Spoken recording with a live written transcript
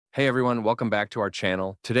Hey everyone, welcome back to our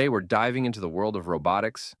channel. Today we're diving into the world of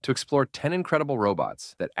robotics to explore 10 incredible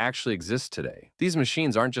robots that actually exist today. These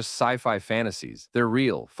machines aren't just sci-fi fantasies, they're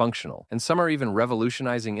real, functional, and some are even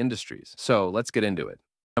revolutionizing industries. So let's get into it.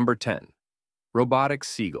 Number 10. Robotic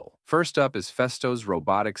Seagull. First up is Festo's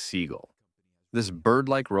Robotic Seagull. This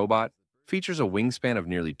bird-like robot features a wingspan of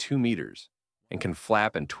nearly 2 meters and can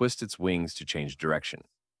flap and twist its wings to change direction.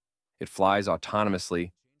 It flies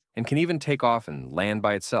autonomously and can even take off and land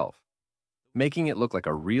by itself, making it look like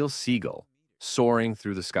a real seagull soaring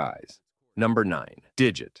through the skies. Number 9.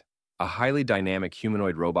 Digit, a highly dynamic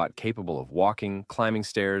humanoid robot capable of walking, climbing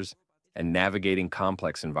stairs, and navigating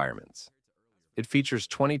complex environments. It features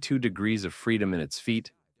 22 degrees of freedom in its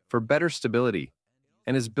feet for better stability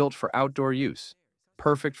and is built for outdoor use,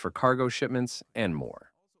 perfect for cargo shipments and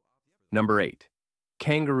more. Number 8.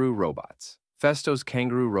 Kangaroo robots. Festo's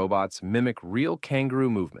kangaroo robots mimic real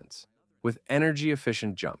kangaroo movements with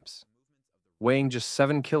energy-efficient jumps. Weighing just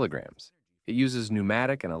 7 kilograms, it uses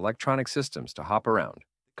pneumatic and electronic systems to hop around,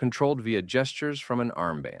 controlled via gestures from an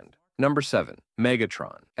armband. Number 7.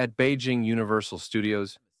 Megatron. At Beijing Universal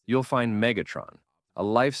Studios, you'll find Megatron, a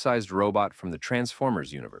life-sized robot from the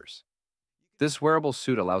Transformers universe. This wearable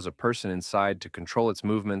suit allows a person inside to control its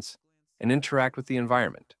movements and interact with the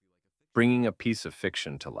environment, bringing a piece of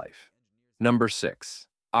fiction to life. Number 6.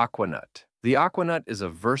 Aquanaut. The Aquanaut is a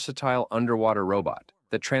versatile underwater robot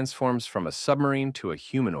that transforms from a submarine to a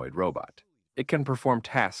humanoid robot. It can perform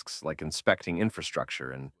tasks like inspecting infrastructure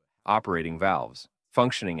and operating valves,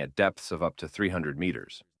 functioning at depths of up to 300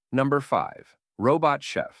 meters. Number 5. Robot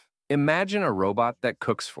Chef. Imagine a robot that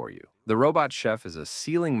cooks for you. The Robot Chef is a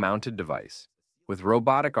ceiling-mounted device with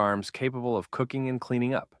robotic arms capable of cooking and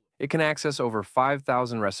cleaning up. It can access over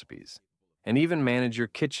 5,000 recipes and even manage your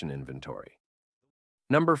kitchen inventory.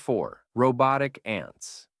 Number 4. Robotic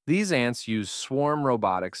ants. These ants use swarm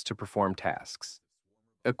robotics to perform tasks.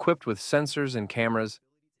 Equipped with sensors and cameras,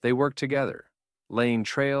 they work together, laying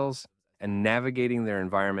trails and navigating their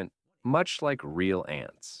environment much like real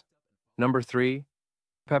ants. Number 3.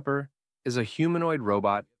 Pepper is a humanoid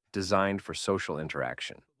robot designed for social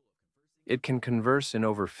interaction. It can converse in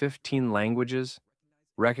over 15 languages,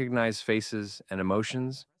 recognize faces and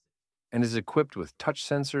emotions, and is equipped with touch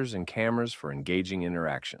sensors and cameras for engaging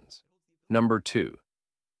interactions. Number 2.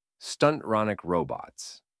 Stuntronic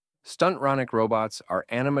robots. Stuntronic robots are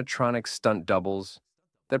animatronic stunt doubles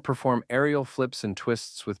that perform aerial flips and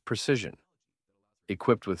twists with precision.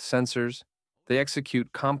 Equipped with sensors, they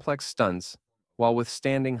execute complex stunts while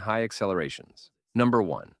withstanding high accelerations. Number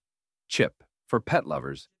 1. Chip. For pet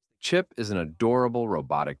lovers, Chip is an adorable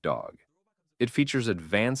robotic dog. It features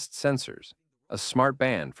advanced sensors, a smart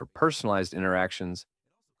band for personalized interactions,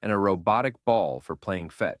 and a robotic ball for playing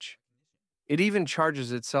fetch. It even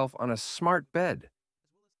charges itself on a smart bed.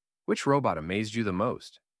 Which robot amazed you the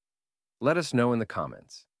most? Let us know in the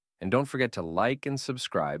comments. And don't forget to like and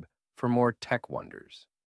subscribe for more tech wonders.